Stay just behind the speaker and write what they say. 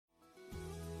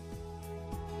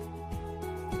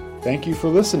Thank you for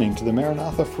listening to the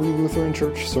Maranatha Free Lutheran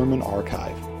Church Sermon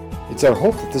Archive. It's our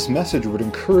hope that this message would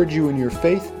encourage you in your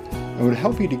faith and would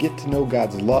help you to get to know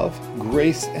God's love,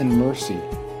 grace, and mercy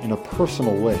in a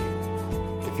personal way.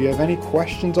 If you have any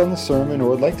questions on the sermon or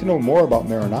would like to know more about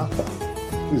Maranatha,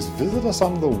 please visit us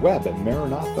on the web at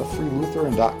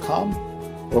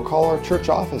maranathafreelutheran.com or call our church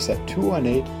office at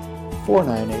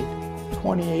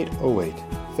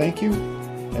 218-498-2808. Thank you,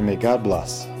 and may God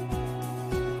bless.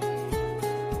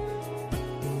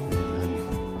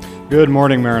 Good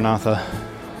morning, Maranatha.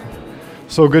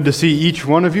 So good to see each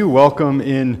one of you. Welcome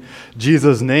in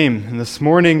Jesus' name. And this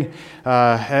morning,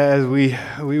 as we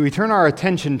turn our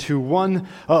attention to one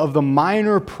of the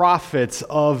minor prophets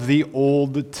of the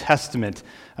Old Testament,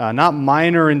 not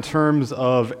minor in terms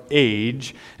of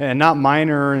age, and not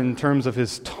minor in terms of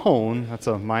his tone, that's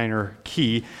a minor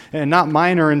key, and not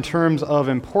minor in terms of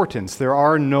importance. There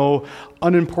are no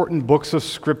unimportant books of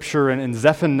Scripture, and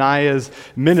Zephaniah's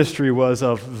ministry was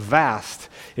of vast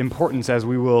importance, as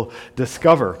we will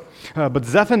discover. But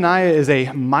Zephaniah is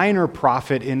a minor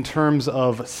prophet in terms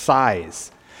of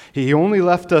size. He only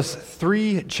left us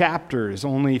 3 chapters,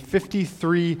 only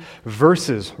 53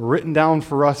 verses written down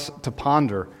for us to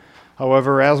ponder.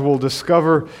 However, as we'll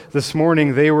discover this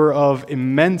morning, they were of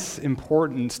immense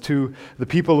importance to the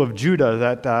people of Judah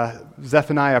that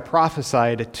Zephaniah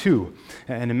prophesied to,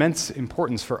 and immense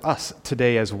importance for us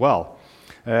today as well.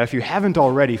 If you haven't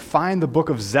already, find the book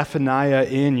of Zephaniah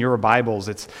in your Bibles.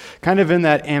 It's kind of in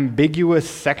that ambiguous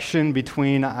section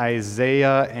between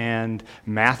Isaiah and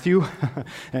Matthew.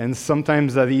 And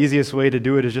sometimes the easiest way to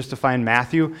do it is just to find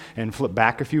Matthew and flip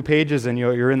back a few pages, and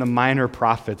you're in the minor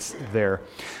prophets there.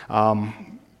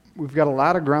 We've got a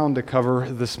lot of ground to cover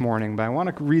this morning, but I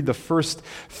want to read the first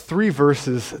 3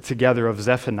 verses together of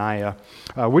Zephaniah.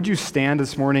 Would you stand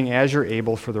this morning as you're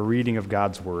able for the reading of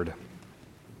God's Word?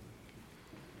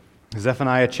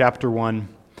 Zephaniah chapter 1.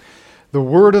 The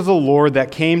word of the Lord that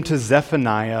came to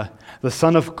Zephaniah, the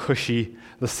son of Cushi,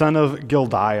 the son of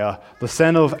Gildiah, the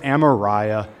son of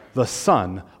Amariah, the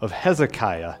son of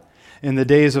Hezekiah, in the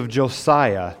days of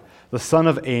Josiah, the son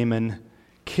of Amon,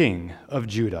 king of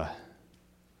Judah.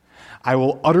 I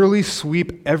will utterly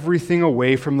sweep everything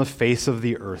away from the face of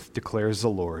the earth, declares the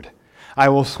Lord. I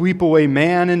will sweep away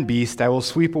man and beast. I will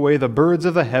sweep away the birds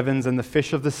of the heavens and the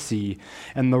fish of the sea,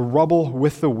 and the rubble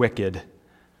with the wicked.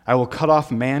 I will cut off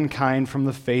mankind from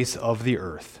the face of the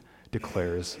earth,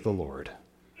 declares the Lord.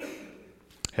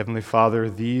 Heavenly Father,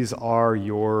 these are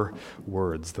your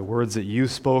words, the words that you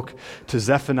spoke to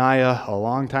Zephaniah a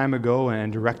long time ago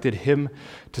and directed him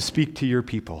to speak to your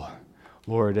people,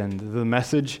 Lord. And the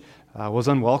message was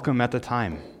unwelcome at the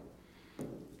time.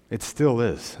 It still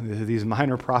is. These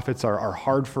minor prophets are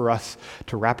hard for us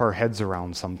to wrap our heads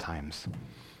around sometimes.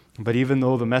 But even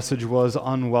though the message was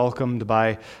unwelcomed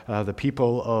by the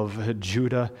people of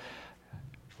Judah,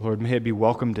 Lord, may it be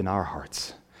welcomed in our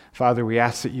hearts. Father, we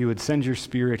ask that you would send your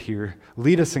Spirit here,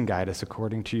 lead us and guide us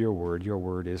according to your word. Your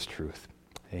word is truth.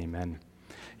 Amen.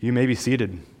 You may be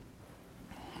seated.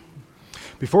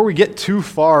 Before we get too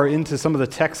far into some of the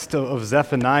text of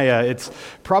Zephaniah, it's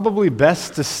probably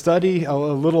best to study a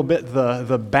little bit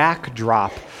the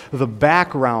backdrop, the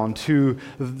background to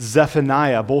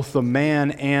Zephaniah, both the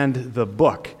man and the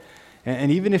book.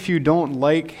 And even if you don't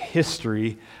like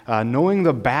history, knowing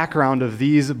the background of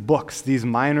these books, these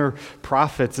minor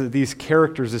prophets, these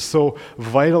characters is so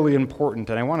vitally important.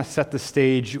 And I want to set the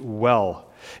stage well.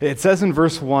 It says in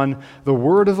verse 1, the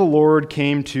word of the Lord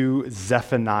came to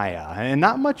Zephaniah. And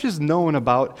not much is known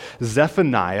about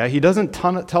Zephaniah. He doesn't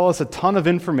tell us a ton of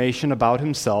information about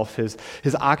himself, his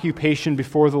occupation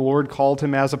before the Lord called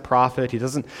him as a prophet. He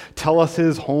doesn't tell us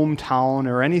his hometown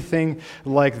or anything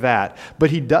like that.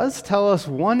 But he does tell us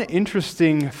one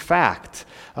interesting fact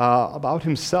about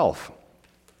himself.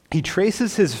 He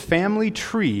traces his family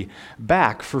tree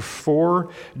back for 4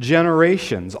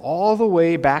 generations, all the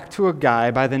way back to a guy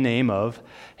by the name of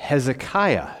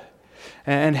Hezekiah.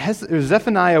 And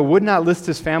Zephaniah would not list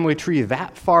his family tree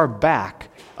that far back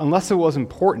unless it was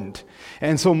important.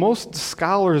 And so most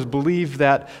scholars believe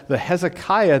that the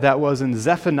Hezekiah that was in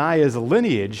Zephaniah's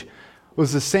lineage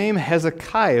was the same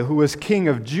Hezekiah who was king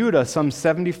of Judah some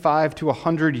 75 to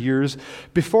 100 years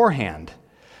beforehand.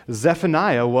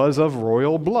 Zephaniah was of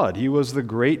royal blood. He was the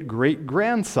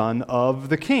great-great-grandson of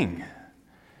the king.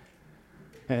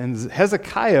 And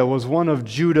Hezekiah was one of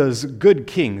Judah's good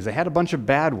kings. They had a bunch of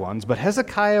bad ones, but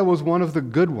Hezekiah was one of the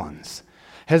good ones.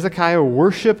 Hezekiah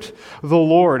worshiped the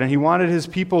Lord, and he wanted his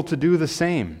people to do the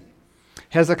same.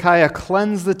 Hezekiah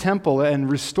cleansed the temple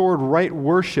and restored right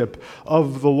worship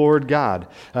of the Lord God.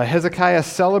 Hezekiah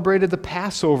celebrated the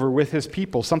Passover with his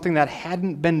people, something that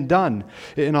hadn't been done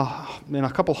in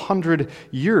a couple hundred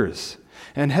years.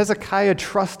 And Hezekiah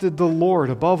trusted the Lord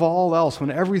above all else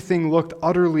when everything looked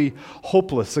utterly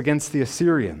hopeless against the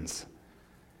Assyrians.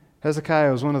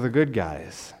 Hezekiah was one of the good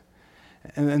guys.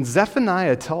 And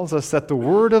Zephaniah tells us that the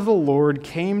word of the Lord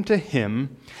came to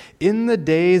him in the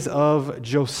days of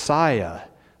Josiah,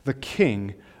 the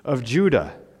king of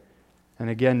Judah. And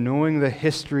again, knowing the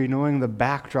history, knowing the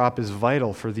backdrop is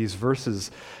vital for these verses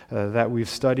that we've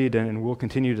studied and will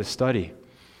continue to study.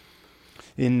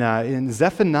 In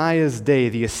Zephaniah's day,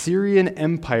 the Assyrian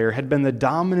Empire had been the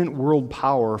dominant world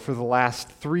power for the last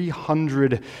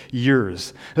 300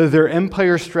 years. Their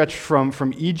empire stretched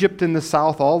from Egypt in the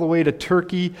south all the way to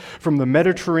Turkey, from the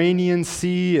Mediterranean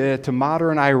Sea to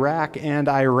modern Iraq and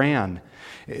Iran.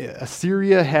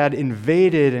 Assyria had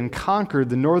invaded and conquered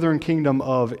the northern kingdom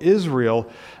of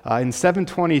Israel in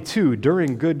 722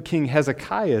 during good King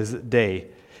Hezekiah's day,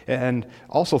 and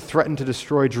also threatened to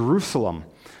destroy Jerusalem.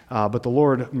 But the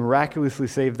Lord miraculously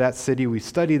saved that city. We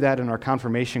studied that in our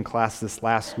confirmation class this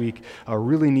last week. A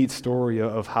really neat story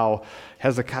of how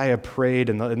Hezekiah prayed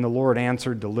and the Lord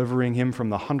answered, delivering him from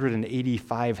the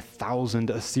 185,000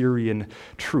 Assyrian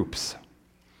troops.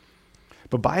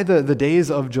 But by the days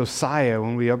of Josiah,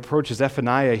 when we approach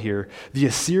Zephaniah here, the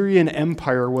Assyrian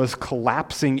Empire was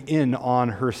collapsing in on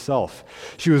herself.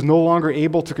 She was no longer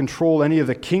able to control any of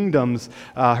the kingdoms,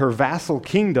 her vassal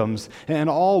kingdoms, and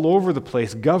all over the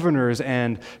place, governors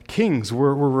and kings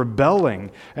were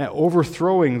rebelling,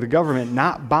 overthrowing the government,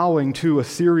 not bowing to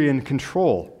Assyrian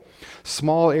control.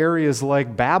 Small areas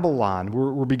like Babylon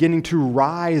were beginning to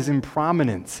rise in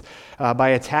prominence by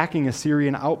attacking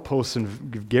Assyrian outposts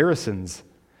and garrisons.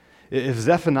 If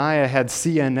Zephaniah had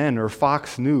CNN or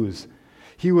Fox News,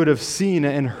 he would have seen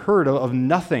and heard of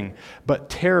nothing but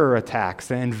terror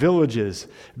attacks and villages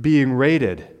being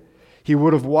raided. He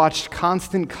would have watched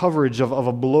constant coverage of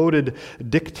a bloated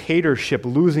dictatorship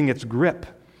losing its grip.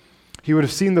 He would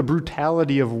have seen the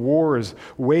brutality of wars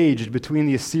waged between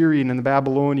the Assyrian and the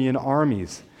Babylonian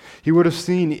armies. He would have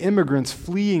seen immigrants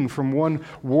fleeing from one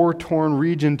war-torn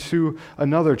region to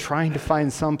another, trying to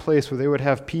find some place where they would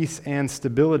have peace and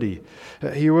stability.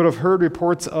 He would have heard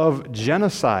reports of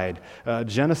genocide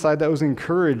that was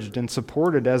encouraged and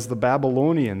supported as the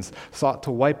Babylonians sought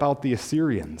to wipe out the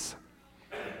Assyrians.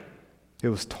 It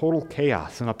was total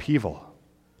chaos and upheaval.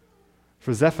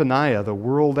 For Zephaniah, the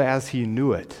world as he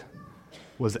knew it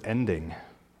was ending.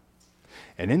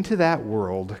 And into that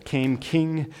world came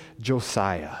King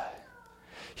Josiah.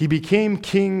 He became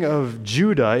king of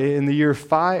Judah in the year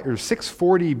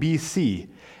 640 BC,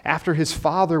 after his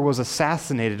father was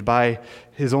assassinated by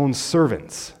his own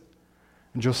servants.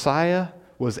 Josiah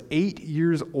was 8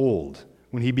 years old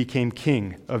when he became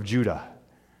king of Judah.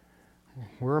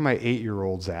 Where are my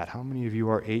 8-year-olds at? How many of you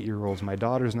are 8-year-olds? My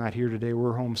daughter's not here today.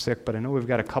 We're homesick, but I know we've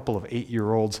got a couple of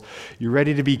 8-year-olds. You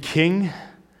ready to be king?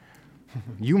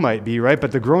 You might be, right?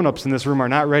 But the grown-ups in this room are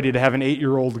not ready to have an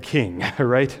 8-year-old king,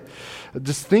 right?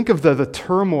 Just think of the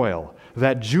turmoil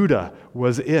that Judah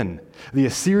was in. The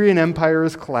Assyrian Empire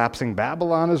is collapsing.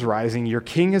 Babylon is rising. Your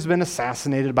king has been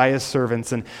assassinated by his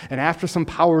servants. And after some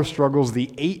power struggles, the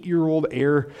 8-year-old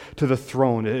heir to the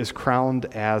throne is crowned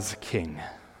as king.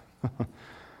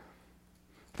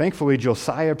 Thankfully,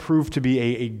 Josiah proved to be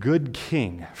a good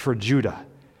king for Judah.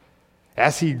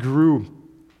 As he grew,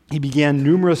 he began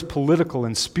numerous political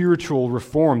and spiritual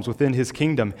reforms within his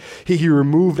kingdom. He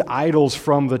removed idols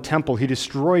from the temple. He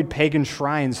destroyed pagan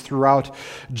shrines throughout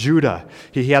Judah.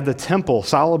 He had the temple,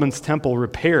 Solomon's temple,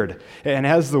 repaired. And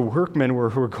as the workmen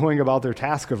were going about their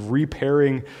task of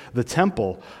repairing the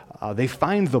temple, they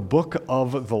find the book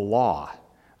of the law.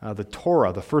 The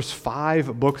Torah, the first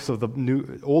 5 books of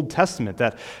the Old Testament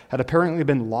that had apparently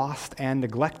been lost and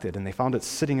neglected, and they found it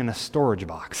sitting in a storage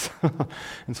box.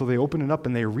 And so they open it up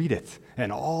and they read it,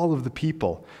 and all of the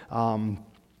people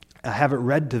have it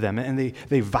read to them, and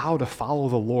they vow to follow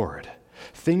the Lord.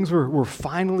 Things were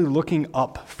finally looking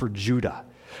up for Judah.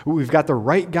 We've got the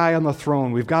right guy on the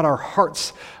throne. We've got our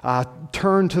hearts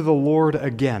turned to the Lord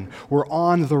again. We're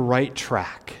on the right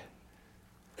track.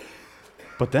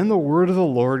 But then the word of the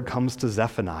Lord comes to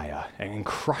Zephaniah and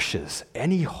crushes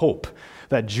any hope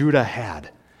that Judah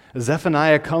had.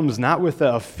 Zephaniah comes not with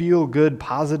a feel-good,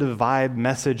 positive vibe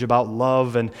message about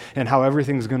love and how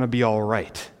everything's going to be all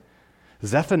right.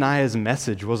 Zephaniah's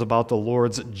message was about the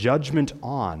Lord's judgment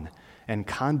on and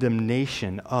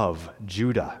condemnation of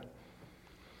Judah.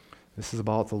 This is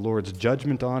about the Lord's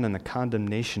judgment on and the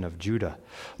condemnation of Judah.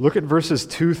 Look at verses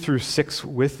 2 through 6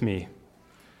 with me.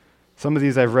 Some of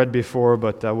these I've read before,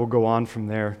 but we'll go on from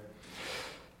there.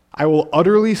 I will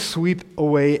utterly sweep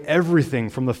away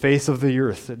everything from the face of the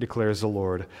earth, declares the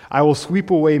Lord. I will sweep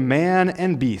away man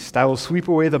and beast. I will sweep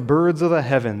away the birds of the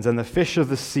heavens and the fish of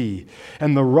the sea,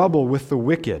 and the rubble with the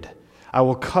wicked. I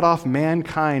will cut off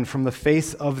mankind from the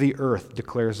face of the earth,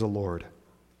 declares the Lord.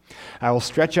 I will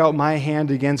stretch out my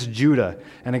hand against Judah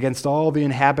and against all the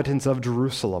inhabitants of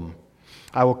Jerusalem.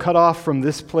 I will cut off from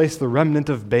this place the remnant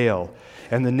of Baal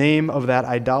and the name of that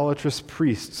idolatrous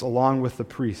priests along with the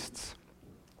priests.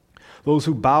 Those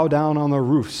who bow down on the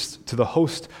roofs to the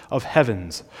host of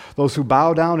heavens, those who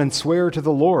bow down and swear to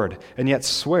the Lord, and yet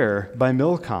swear by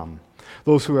Milcom,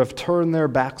 those who have turned their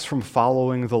backs from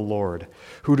following the Lord,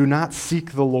 who do not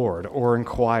seek the Lord or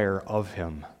inquire of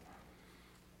him.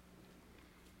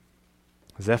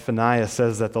 Zephaniah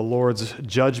says that the Lord's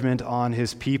judgment on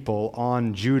his people,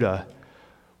 on Judah,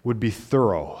 would be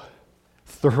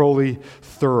thoroughly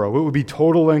thorough. It would be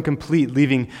total and complete,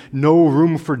 leaving no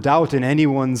room for doubt in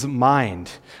anyone's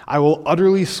mind. I will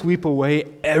utterly sweep away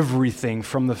everything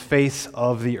from the face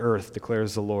of the earth,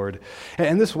 declares the Lord.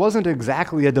 And this wasn't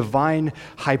exactly a divine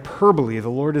hyperbole. The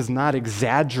Lord is not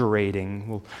exaggerating.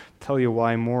 We'll tell you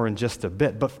why more in just a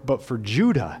bit. But for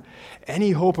Judah,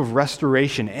 any hope of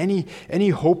restoration, any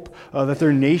hope that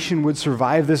their nation would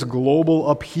survive this global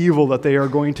upheaval that they are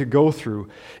going to go through,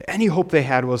 any hope they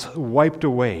had was wiped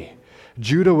away.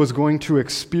 Judah was going to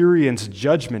experience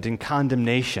judgment and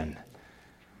condemnation.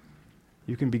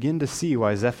 You can begin to see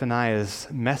why Zephaniah's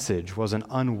message was an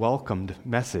unwelcomed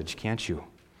message, can't you?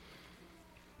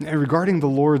 And regarding the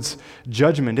Lord's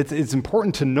judgment, it's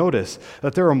important to notice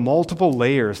that there are multiple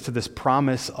layers to this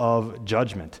promise of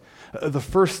judgment. The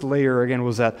first layer, again,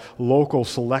 was that local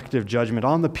selective judgment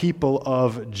on the people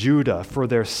of Judah for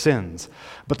their sins.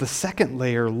 But the second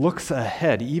layer looks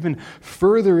ahead, even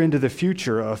further into the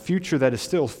future, a future that is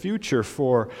still future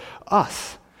for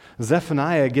us.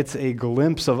 Zephaniah gets a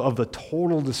glimpse of the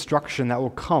total destruction that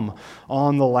will come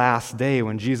on the last day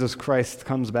when Jesus Christ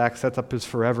comes back, sets up his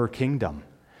forever kingdom.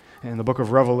 In the book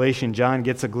of Revelation, John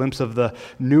gets a glimpse of the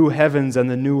new heavens and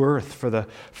the new earth, for the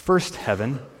first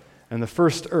heaven and the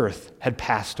first earth had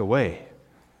passed away.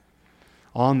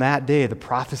 On that day, the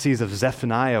prophecies of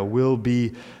Zephaniah will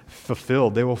be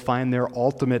fulfilled. They will find their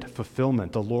ultimate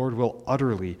fulfillment. The Lord will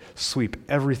utterly sweep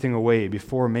everything away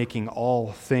before making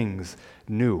all things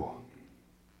new.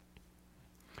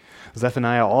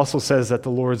 Zephaniah also says that the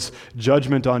Lord's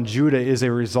judgment on Judah is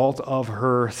a result of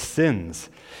her sins.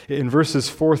 In verses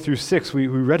 4 through 6, we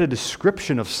read a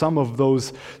description of some of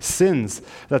those sins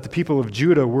that the people of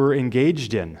Judah were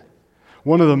engaged in.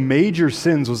 One of the major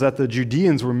sins was that the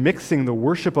Judeans were mixing the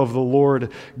worship of the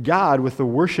Lord God with the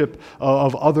worship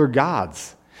of other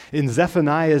gods. In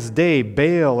Zephaniah's day,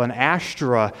 Baal and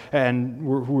Ashtoreth,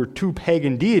 who were two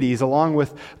pagan deities, along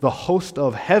with the host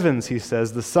of heavens, he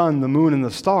says, the sun, the moon, and the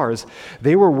stars,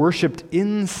 they were worshipped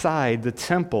inside the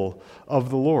temple of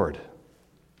the Lord.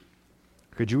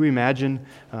 Could you imagine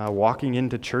walking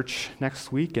into church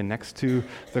next week, and next to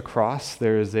the cross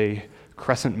there is a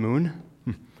crescent moon?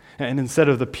 And instead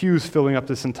of the pews filling up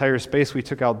this entire space, we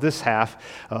took out this half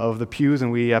of the pews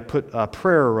and we put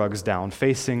prayer rugs down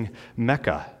facing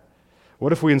Mecca.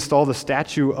 What if we installed a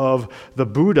statue of the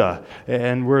Buddha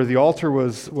and where the altar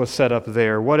was set up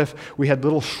there? What if we had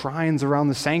little shrines around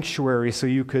the sanctuary so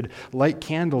you could light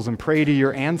candles and pray to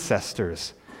your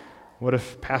ancestors? What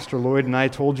if Pastor Lloyd and I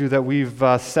told you that we've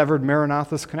severed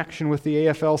Maranatha's connection with the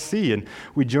AFLC and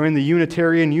we joined the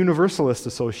Unitarian Universalist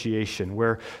Association,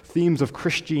 where themes of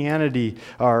Christianity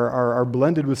are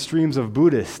blended with streams of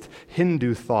Buddhist,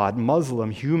 Hindu thought,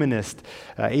 Muslim, humanist,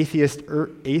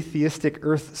 atheistic,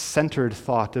 earth-centered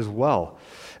thought as well,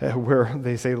 where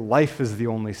they say life is the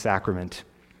only sacrament.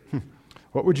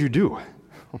 What would you do?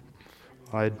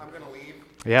 I'm going to leave.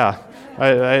 Yeah.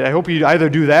 I hope you either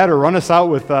do that or run us out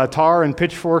with tar and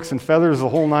pitchforks and feathers, the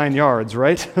whole 9 yards,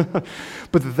 right?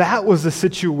 But that was the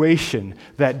situation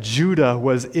that Judah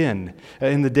was in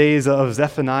the days of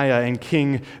Zephaniah and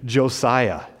King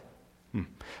Josiah.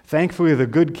 Thankfully, the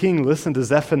good king listened to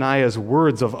Zephaniah's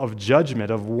words of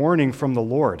judgment, of warning from the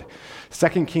Lord.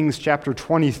 2 Kings chapter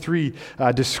 23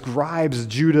 describes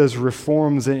Judah's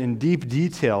reforms in deep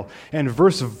detail. And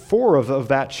verse 4 of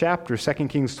that chapter, 2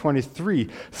 Kings 23,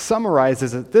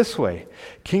 summarizes it this way.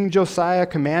 King Josiah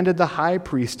commanded the high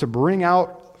priest to bring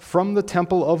out from the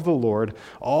temple of the Lord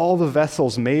all the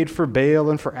vessels made for Baal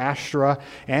and for Ashtoreth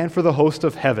and for the host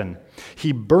of heaven.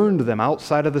 He burned them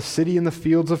outside of the city in the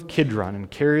fields of Kidron and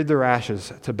carried their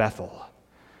ashes to Bethel.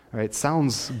 Right?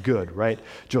 Sounds good, right?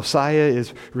 Josiah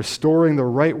is restoring the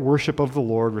right worship of the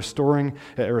Lord, restoring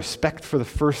respect for the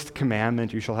first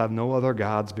commandment, you shall have no other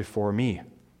gods before me.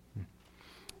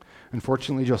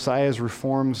 Unfortunately, Josiah's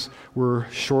reforms were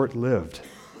short-lived.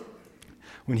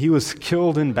 When he was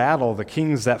killed in battle, the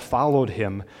kings that followed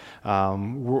him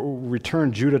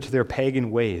returned Judah to their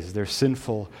pagan ways, their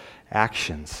sinful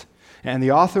actions. And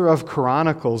the author of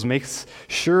Chronicles makes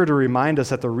sure to remind us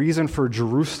that the reason for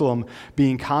Jerusalem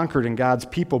being conquered and God's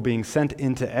people being sent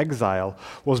into exile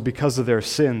was because of their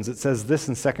sins. It says this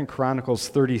in 2 Chronicles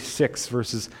 36,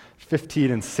 verses 15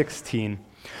 and 16.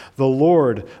 The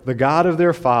Lord, the God of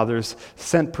their fathers,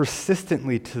 sent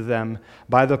persistently to them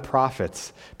by the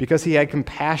prophets, because he had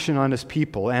compassion on his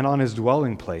people and on his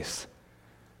dwelling place.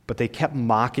 But they kept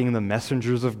mocking the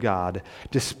messengers of God,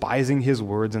 despising his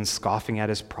words and scoffing at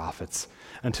his prophets,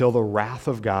 until the wrath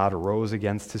of God rose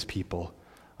against his people,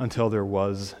 until there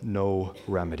was no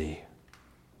remedy.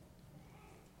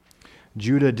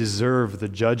 Judah deserved the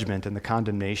judgment and the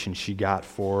condemnation she got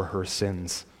for her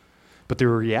sins. But the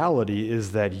reality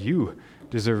is that you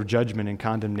deserve judgment and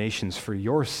condemnations for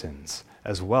your sins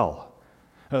as well.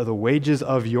 The wages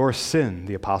of your sin,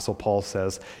 the Apostle Paul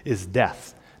says, is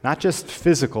death. Not just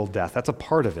physical death, that's a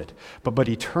part of it, but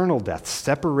eternal death,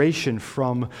 separation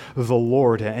from the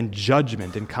Lord and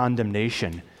judgment and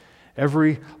condemnation.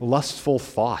 Every lustful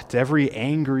thought, every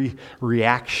angry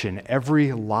reaction,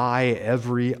 every lie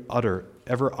ever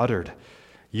uttered.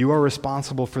 You are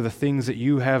responsible for the things that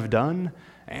you have done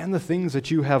and the things that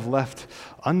you have left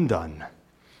undone.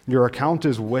 Your account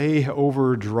is way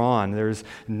overdrawn. There's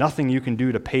nothing you can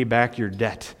do to pay back your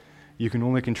debt. You can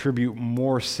only contribute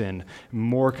more sin,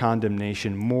 more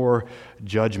condemnation, more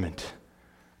judgment.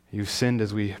 You've sinned,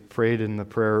 as we prayed in the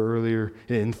prayer earlier,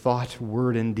 in thought,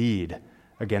 word, and deed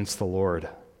against the Lord.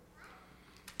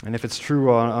 And if it's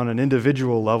true on an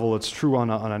individual level, it's true on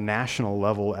a national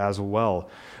level as well.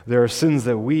 There are sins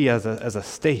that we as a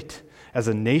state, as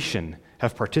a nation,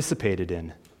 have participated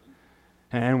in.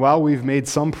 And while we've made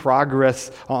some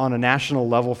progress on a national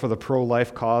level for the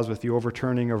pro-life cause with the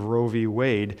overturning of Roe v.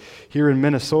 Wade, here in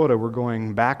Minnesota we're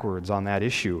going backwards on that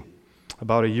issue.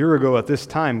 About a year ago at this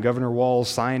time, Governor Walz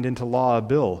signed into law a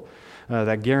bill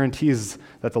that guarantees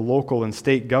that the local and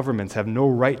state governments have no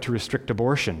right to restrict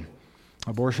abortion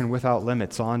without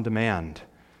limits, on demand.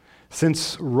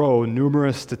 Since Roe,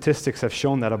 numerous statistics have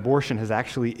shown that abortion has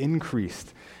actually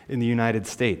increased in the United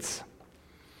States.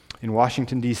 In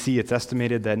Washington, D.C., it's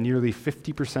estimated that nearly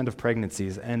 50% of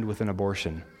pregnancies end with an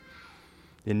abortion.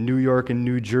 In New York and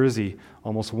New Jersey,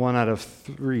 almost 1 out of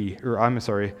 3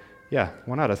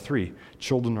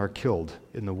 children are killed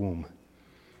in the womb.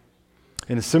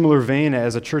 In a similar vein,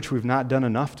 as a church, we've not done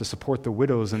enough to support the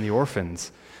widows and the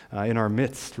orphans in our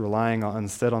midst, relying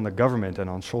instead on the government and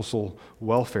on social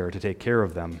welfare to take care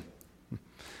of them.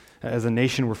 As a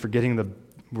nation,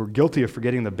 we're guilty of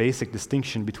forgetting the basic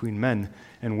distinction between men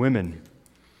and women.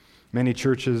 Many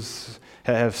churches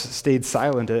have stayed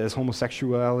silent as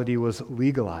homosexuality was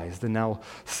legalized and now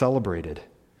celebrated.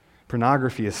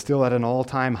 Pornography is still at an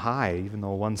all-time high, even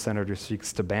though one senator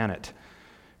seeks to ban it.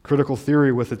 Critical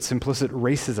theory with its implicit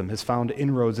racism has found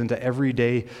inroads into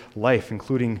everyday life,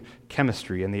 including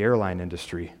chemistry and the airline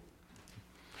industry.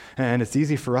 And it's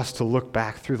easy for us to look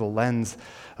back through the lens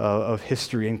of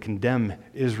history and condemn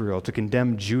Israel, to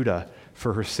condemn Judah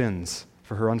for her sins,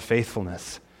 for her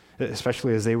unfaithfulness,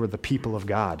 especially as they were the people of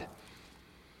God.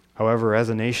 However, as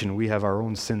a nation, we have our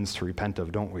own sins to repent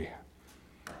of, don't we?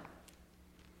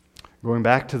 Going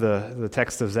back to the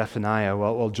text of Zephaniah,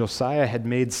 while Josiah had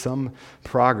made some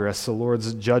progress, the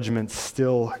Lord's judgment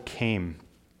still came.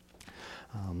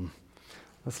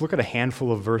 Let's look at a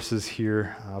handful of verses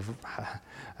here.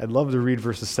 I'd love to read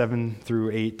verses 7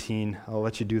 through 18. I'll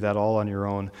let you do that all on your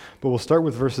own. But we'll start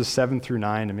with verses 7 through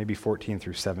 9 and maybe 14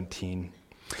 through 17.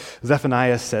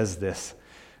 Zephaniah says this: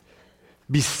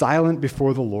 "Be silent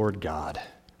before the Lord God,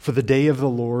 for the day of the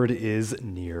Lord is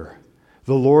near.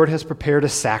 The Lord has prepared a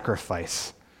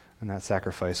sacrifice," and that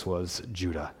sacrifice was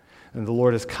Judah. "And the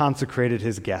Lord has consecrated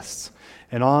his guests.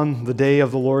 And on the day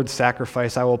of the Lord's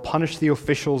sacrifice, I will punish the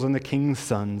officials and the king's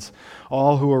sons,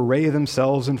 all who array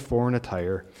themselves in foreign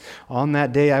attire. On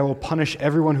that day, I will punish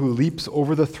everyone who leaps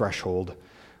over the threshold."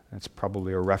 That's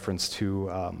probably a reference to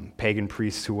pagan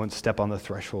priests who wouldn't step on the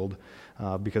threshold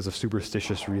because of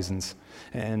superstitious reasons.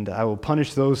 "And I will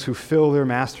punish those who fill their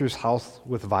master's house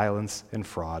with violence and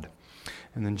fraud."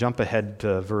 And then jump ahead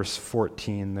to verse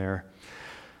 14 there.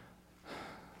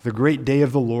 "The great day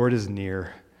of the Lord is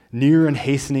near and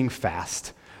hastening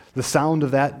fast. The sound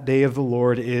of that day of the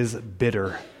Lord is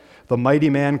bitter. The mighty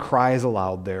man cries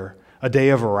aloud there. A day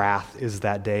of wrath is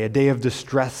that day, a day of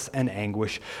distress and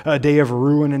anguish, a day of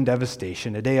ruin and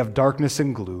devastation, a day of darkness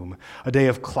and gloom, a day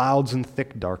of clouds and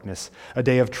thick darkness, a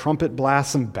day of trumpet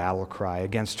blasts and battle cry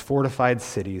against fortified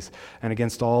cities and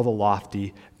against all the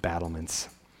lofty battlements.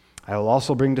 I will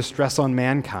also bring distress on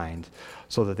mankind,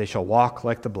 so that they shall walk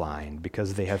like the blind,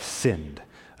 because they have sinned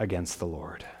against the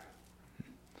Lord.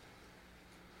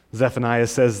 Zephaniah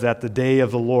says that the day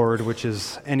of the Lord, which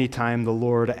is any time the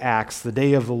Lord acts, the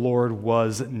day of the Lord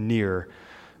was near.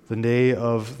 The day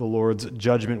of the Lord's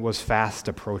judgment was fast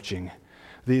approaching.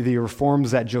 The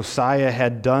reforms that Josiah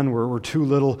had done were too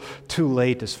little, too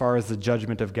late as far as the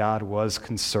judgment of God was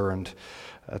concerned.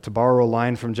 To borrow a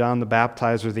line from John the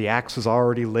Baptizer, the axe was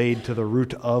already laid to the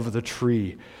root of the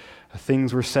tree.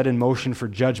 Things were set in motion for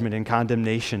judgment and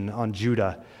condemnation on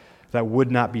Judah that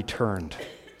would not be turned.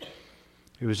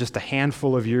 It was just a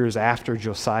handful of years after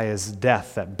Josiah's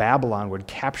death that Babylon would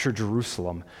capture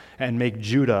Jerusalem and make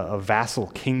Judah a vassal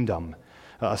kingdom,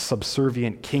 a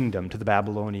subservient kingdom to the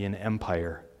Babylonian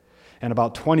Empire. And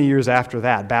about 20 years after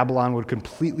that, Babylon would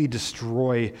completely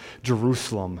destroy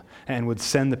Jerusalem and would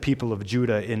send the people of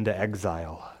Judah into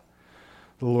exile.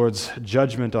 The Lord's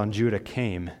judgment on Judah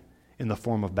came in the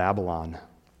form of Babylon.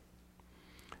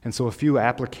 And so a few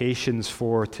applications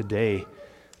for today.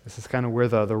 This is kind of where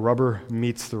the rubber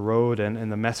meets the road,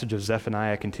 and the message of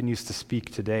Zephaniah continues to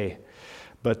speak today.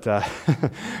 But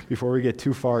before we get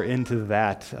too far into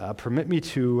that, permit me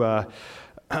to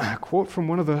quote from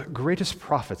one of the greatest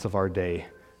prophets of our day,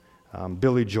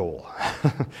 Billy Joel.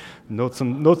 Note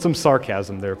some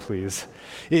sarcasm there, please.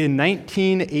 In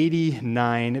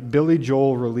 1989, Billy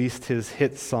Joel released his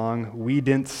hit song, "We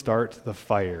Didn't Start the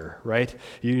Fire," right?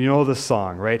 You know the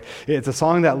song, right? It's a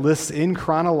song that lists in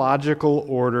chronological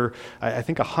order, I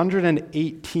think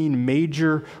 118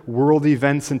 major world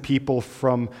events and people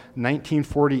from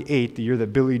 1948, the year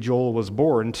that Billy Joel was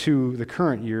born, to the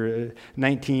current year,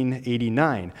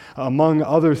 1989. Among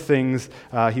other things,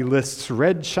 he lists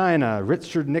Red China,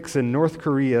 Richard Nixon, North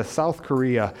Korea, South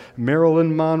Korea,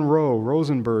 Marilyn Monroe,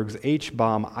 Rosenberg's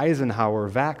H-bomb, Eisenhower,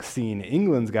 vaccine,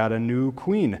 England's got a new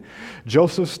queen,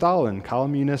 Joseph Stalin,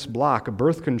 communist bloc,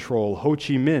 birth control, Ho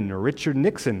Chi Minh, Richard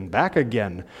Nixon, back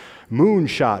again,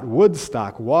 Moonshot,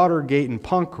 Woodstock, Watergate and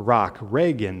punk rock,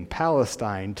 Reagan,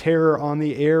 Palestine, terror on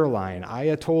the airline,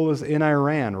 Ayatollahs in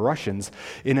Iran, Russians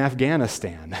in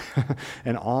Afghanistan,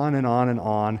 and on and on and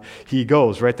on he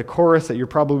goes, right? The chorus that you're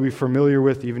probably familiar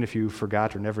with, even if you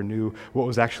forgot or never knew what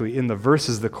was actually in the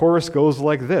verses, the chorus goes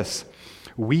like this: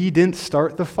 "We didn't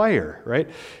start the fire," right?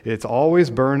 It's always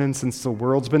burning since the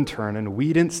world's been turning.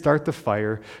 We didn't start the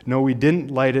fire. No, we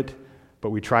didn't light it,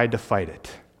 but we tried to fight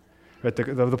it. But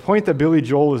the point that Billy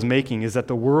Joel is making is that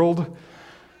the world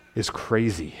is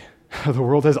crazy. The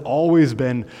world has always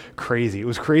been crazy. It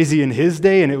was crazy in his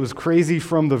day, and it was crazy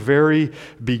from the very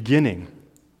beginning.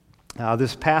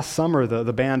 This past summer,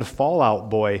 the band Fall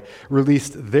Out Boy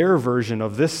released their version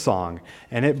of this song,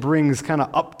 and it brings kind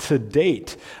of up to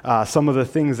date some of the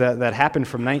things that happened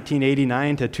from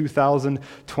 1989 to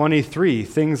 2023.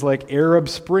 Things like Arab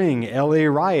Spring, LA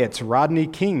riots, Rodney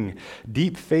King,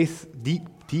 deep fakes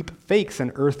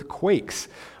and earthquakes,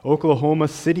 Oklahoma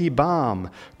City bomb,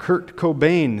 Kurt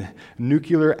Cobain,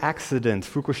 nuclear accident,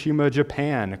 Fukushima,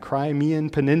 Japan, Crimean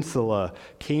Peninsula,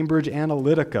 Cambridge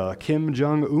Analytica, Kim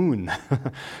Jong-un.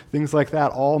 Things like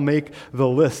that all make the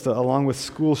list, along with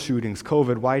school shootings,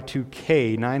 COVID,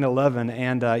 Y2K, 9/11,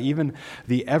 and even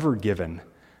the Ever Given.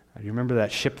 Do you remember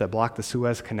that ship that blocked the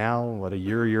Suez Canal, a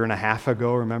year and a half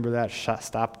ago? Remember that?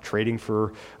 Stopped trading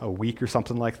for a week or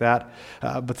something like that.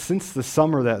 But since the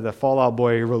summer that the Fall Out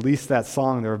Boy released that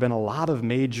song, there have been a lot of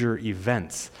major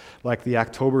events, like the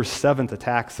October 7th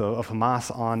attacks of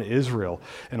Hamas on Israel,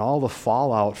 and all the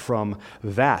fallout from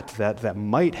that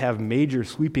might have major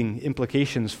sweeping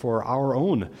implications for our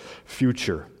own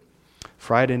future.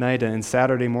 Friday night and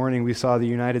Saturday morning, we saw the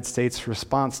United States'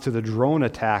 response to the drone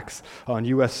attacks on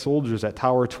U.S. soldiers at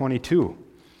Tower 22.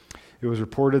 It was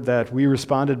reported that we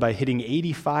responded by hitting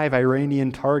 85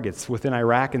 Iranian targets within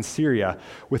Iraq and Syria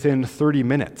within 30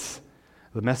 minutes.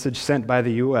 The message sent by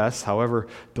the U.S., however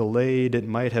delayed it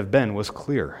might have been, was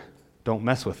clear. Don't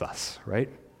mess with us, right?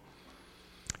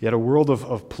 Yet a world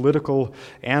of political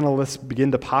analysts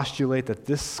begin to postulate that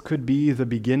this could be the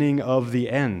beginning of the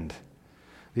end.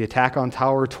 The attack on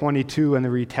Tower 22 and the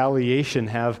retaliation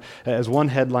have, as one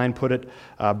headline put it,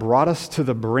 brought us to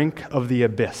the brink of the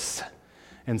abyss.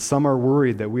 And some are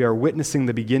worried that we are witnessing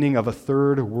the beginning of a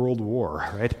third world war,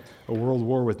 right? A world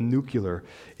war with nuclear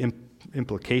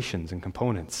implications and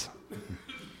components.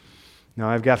 Now,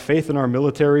 I've got faith in our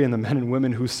military and the men and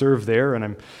women who serve there, and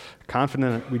I'm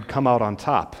confident we'd come out on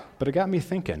top. But it got me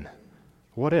thinking,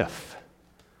 What if?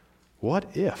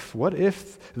 What if? What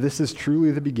if this is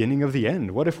truly the beginning of the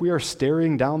end? What if we are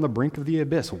staring down the brink of the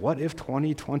abyss? What if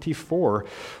 2024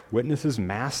 witnesses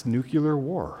mass nuclear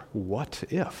war? What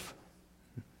if?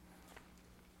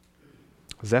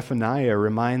 Zephaniah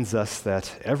reminds us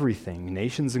that everything,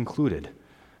 nations included,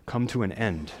 come to an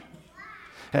end.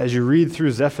 As you read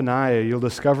through Zephaniah, you'll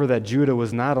discover that Judah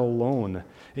was not alone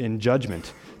in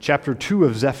judgment. Chapter 2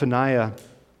 of Zephaniah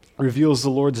reveals the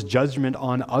Lord's judgment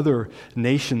on other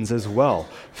nations as well.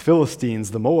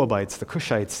 Philistines, the Moabites, the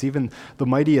Cushites, even the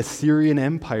mighty Assyrian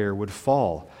Empire would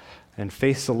fall and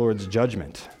face the Lord's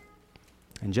judgment.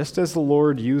 And just as the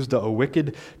Lord used a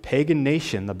wicked pagan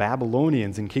nation, the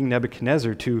Babylonians and King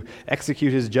Nebuchadnezzar, to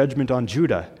execute his judgment on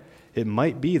Judah, it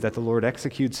might be that the Lord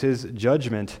executes his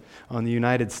judgment on the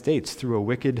United States through a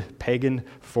wicked pagan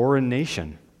foreign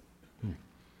nation.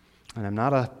 And I'm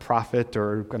not a prophet,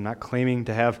 or I'm not claiming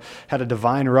to have had a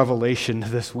divine revelation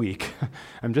this week.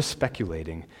 I'm just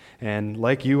speculating. And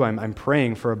like you, I'm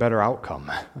praying for a better outcome.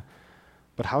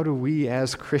 But how do we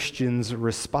as Christians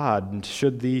respond?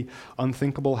 Should the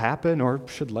unthinkable happen, or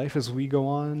should life as we go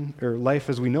on, or life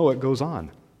as we know it goes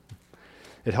on?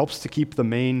 It helps to keep the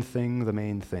main thing the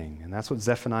main thing. And that's what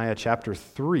Zephaniah chapter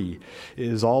 3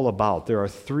 is all about. There are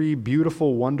 3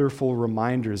 beautiful, wonderful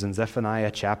reminders in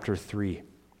Zephaniah chapter 3.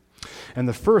 And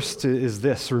the first is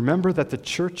this: remember that the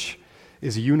church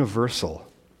is universal.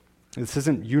 This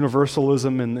isn't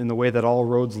universalism in the way that all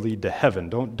roads lead to heaven.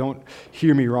 Don't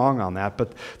hear me wrong on that,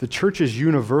 but the church is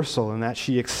universal in that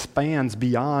she expands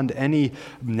beyond any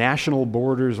national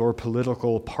borders or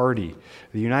political party.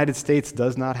 The United States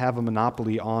does not have a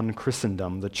monopoly on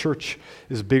Christendom. The church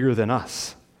is bigger than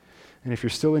us. And if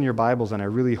you're still in your Bibles, and I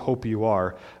really hope you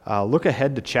are, look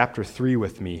ahead to chapter 3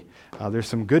 with me. There's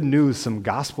some good news, some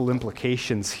gospel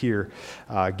implications here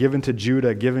given to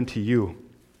Judah, given to you.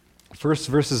 First,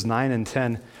 verses 9 and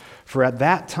 10. For at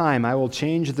that time I will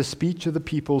change the speech of the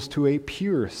peoples to a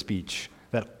pure speech,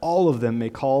 that all of them may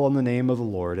call on the name of the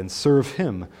Lord and serve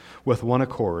him with one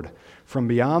accord. From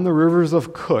beyond the rivers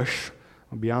of Cush,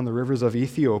 beyond the rivers of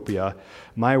Ethiopia,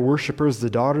 my worshipers, the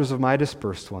daughters of my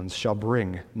dispersed ones, shall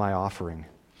bring my offering.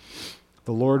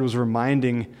 The Lord was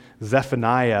reminding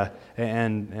Zephaniah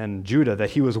and Judah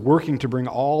that he was working to bring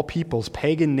all peoples,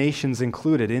 pagan nations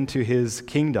included, into his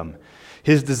kingdom.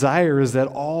 His desire is that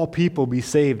all people be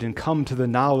saved and come to the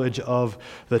knowledge of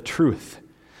the truth.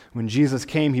 When Jesus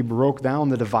came, he broke down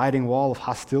the dividing wall of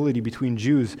hostility between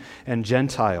Jews and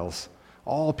Gentiles.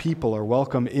 All people are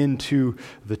welcome into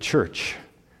the church.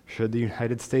 Should the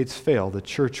United States fail, the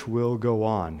church will go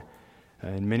on.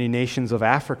 In many nations of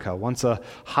Africa, once a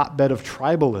hotbed of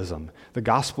tribalism, the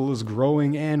gospel is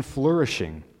growing and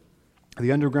flourishing.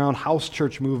 The underground house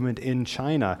church movement in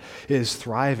China is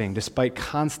thriving despite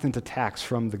constant attacks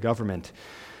from the government.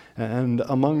 And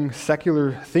among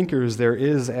secular thinkers, there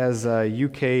is, as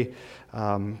UK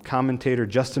commentator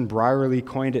Justin Brierley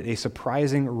coined it, a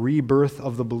surprising rebirth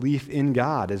of the belief in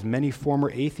God, as many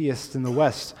former atheists in the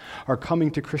West are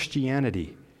coming to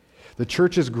Christianity. The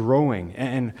church is growing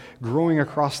and growing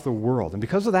across the world. And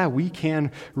because of that, we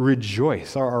can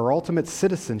rejoice. Our ultimate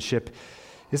citizenship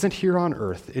isn't here on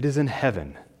earth, it is in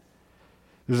heaven.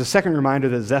 There's a second reminder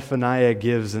that Zephaniah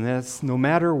gives, and that's no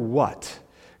matter what,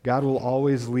 God will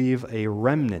always leave a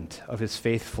remnant of his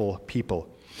faithful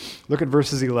people. Look at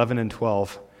verses 11 and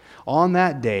 12. On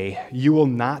that day you will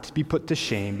not be put to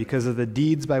shame because of the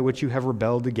deeds by which you have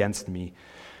rebelled against me.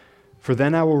 For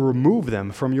then I will remove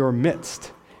them from your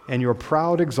midst, and your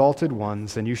proud exalted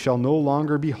ones, and you shall no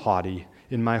longer be haughty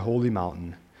in my holy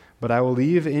mountain. But I will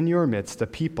leave in your midst a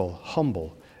people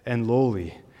humble and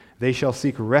lowly. They shall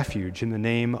seek refuge in the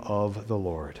name of the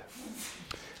Lord.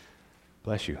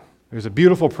 Bless you. There's a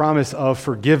beautiful promise of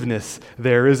forgiveness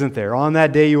there, isn't there? On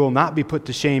that day you will not be put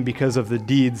to shame because of the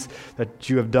deeds that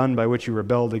you have done by which you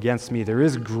rebelled against me. There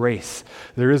is grace,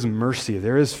 there is mercy,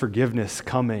 there is forgiveness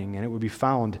coming, and it will be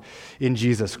found in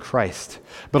Jesus Christ.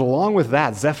 But along with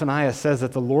that, Zephaniah says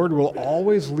that the Lord will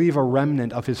always leave a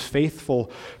remnant of his faithful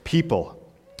people.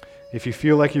 If you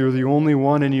feel like you're the only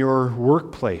one in your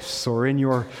workplace or in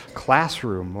your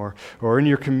classroom or in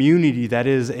your community that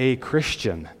is a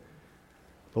Christian,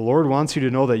 the Lord wants you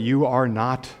to know that you are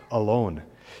not alone.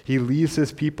 He leaves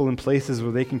his people in places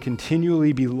where they can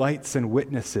continually be lights and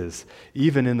witnesses,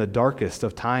 even in the darkest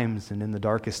of times and in the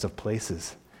darkest of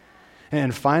places.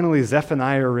 And finally,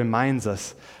 Zephaniah reminds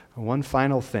us one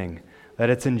final thing, that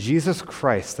it's in Jesus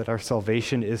Christ that our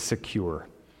salvation is secure.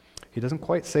 He doesn't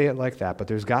quite say it like that, but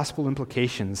there's gospel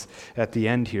implications at the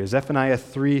end here. Zephaniah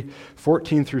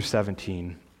 3:14 through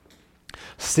 17.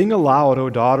 Sing aloud, O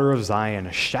daughter of Zion.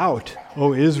 Shout,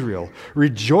 O Israel.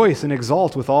 Rejoice and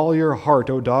exult with all your heart,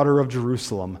 O daughter of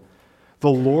Jerusalem. The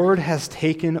Lord has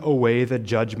taken away the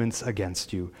judgments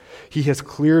against you. He has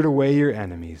cleared away your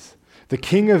enemies. The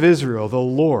King of Israel, the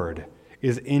Lord,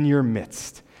 is in your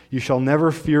midst. You shall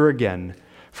never fear again.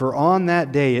 For on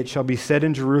that day it shall be said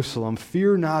in Jerusalem,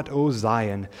 Fear not, O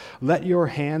Zion. Let your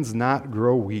hands not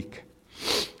grow weak.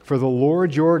 For the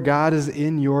Lord your God is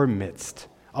in your midst,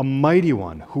 a mighty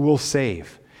one who will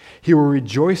save. He will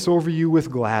rejoice over you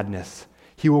with gladness.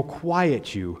 He will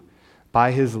quiet you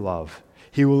by his love.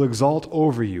 He will exalt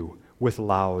over you with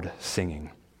loud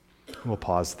singing. We'll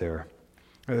pause there.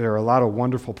 There are a lot of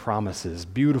wonderful promises,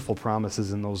 beautiful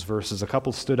promises in those verses. A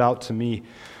couple stood out to me.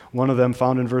 One of them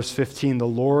found in verse 15, the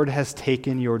Lord has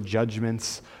taken your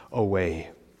judgments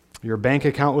away. Your bank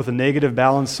account with a negative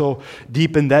balance so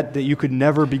deep in debt that you could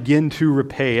never begin to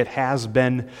repay, it has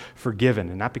been forgiven.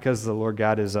 And not because the Lord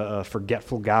God is a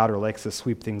forgetful God or likes to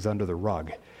sweep things under the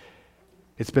rug.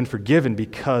 It's been forgiven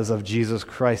because of Jesus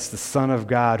Christ, the Son of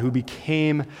God, who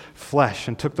became flesh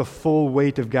and took the full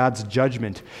weight of God's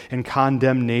judgment and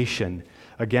condemnation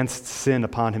against sin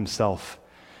upon himself.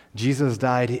 Jesus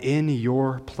died in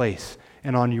your place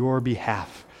and on your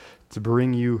behalf to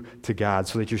bring you to God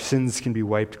so that your sins can be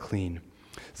wiped clean.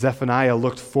 Zephaniah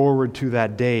looked forward to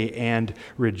that day and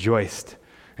rejoiced.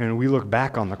 And we look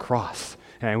back on the cross,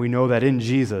 and we know that in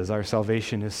Jesus our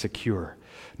salvation is secure.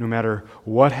 No matter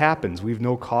what happens, we've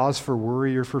no cause for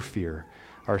worry or for fear.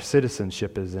 Our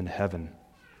citizenship is in heaven.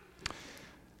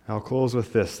 I'll close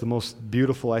with this. The most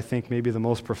beautiful, I think, maybe the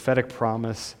most prophetic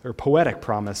promise, or poetic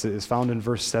promise, is found in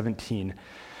verse 17.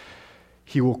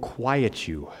 He will quiet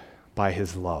you by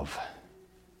his love.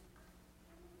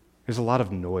 There's a lot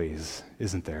of noise,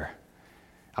 isn't there?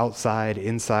 Outside,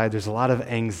 inside, there's a lot of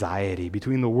anxiety.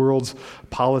 Between the world's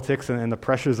politics and the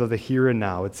pressures of the here and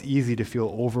now, it's easy to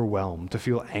feel overwhelmed, to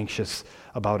feel anxious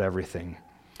about everything.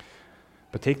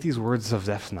 But take these words of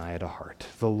Zephaniah to heart.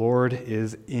 The Lord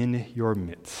is in your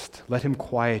midst. Let him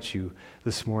quiet you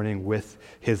this morning with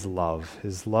his love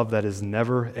that is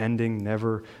never ending,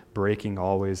 never breaking,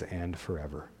 always and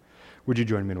forever. Would you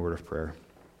join me in a word of prayer?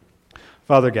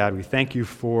 Father God, we thank you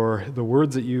for the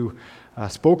words that you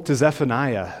spoke to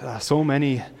Zephaniah so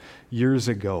many years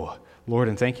ago, Lord,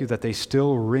 and thank you that they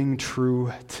still ring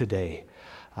true today.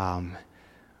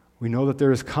 We know that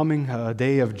there is coming a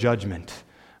day of judgment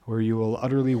where you will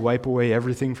utterly wipe away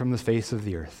everything from the face of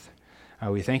the earth.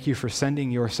 We thank you for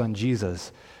sending your Son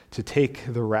Jesus to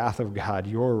take the wrath of God,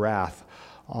 your wrath,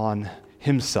 on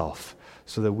himself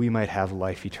so that we might have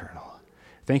life eternal.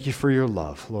 Thank you for your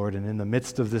love, Lord, and in the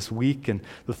midst of this week and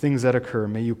the things that occur,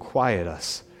 may you quiet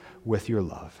us with your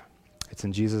love. It's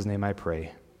in Jesus' name I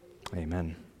pray.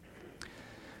 Amen.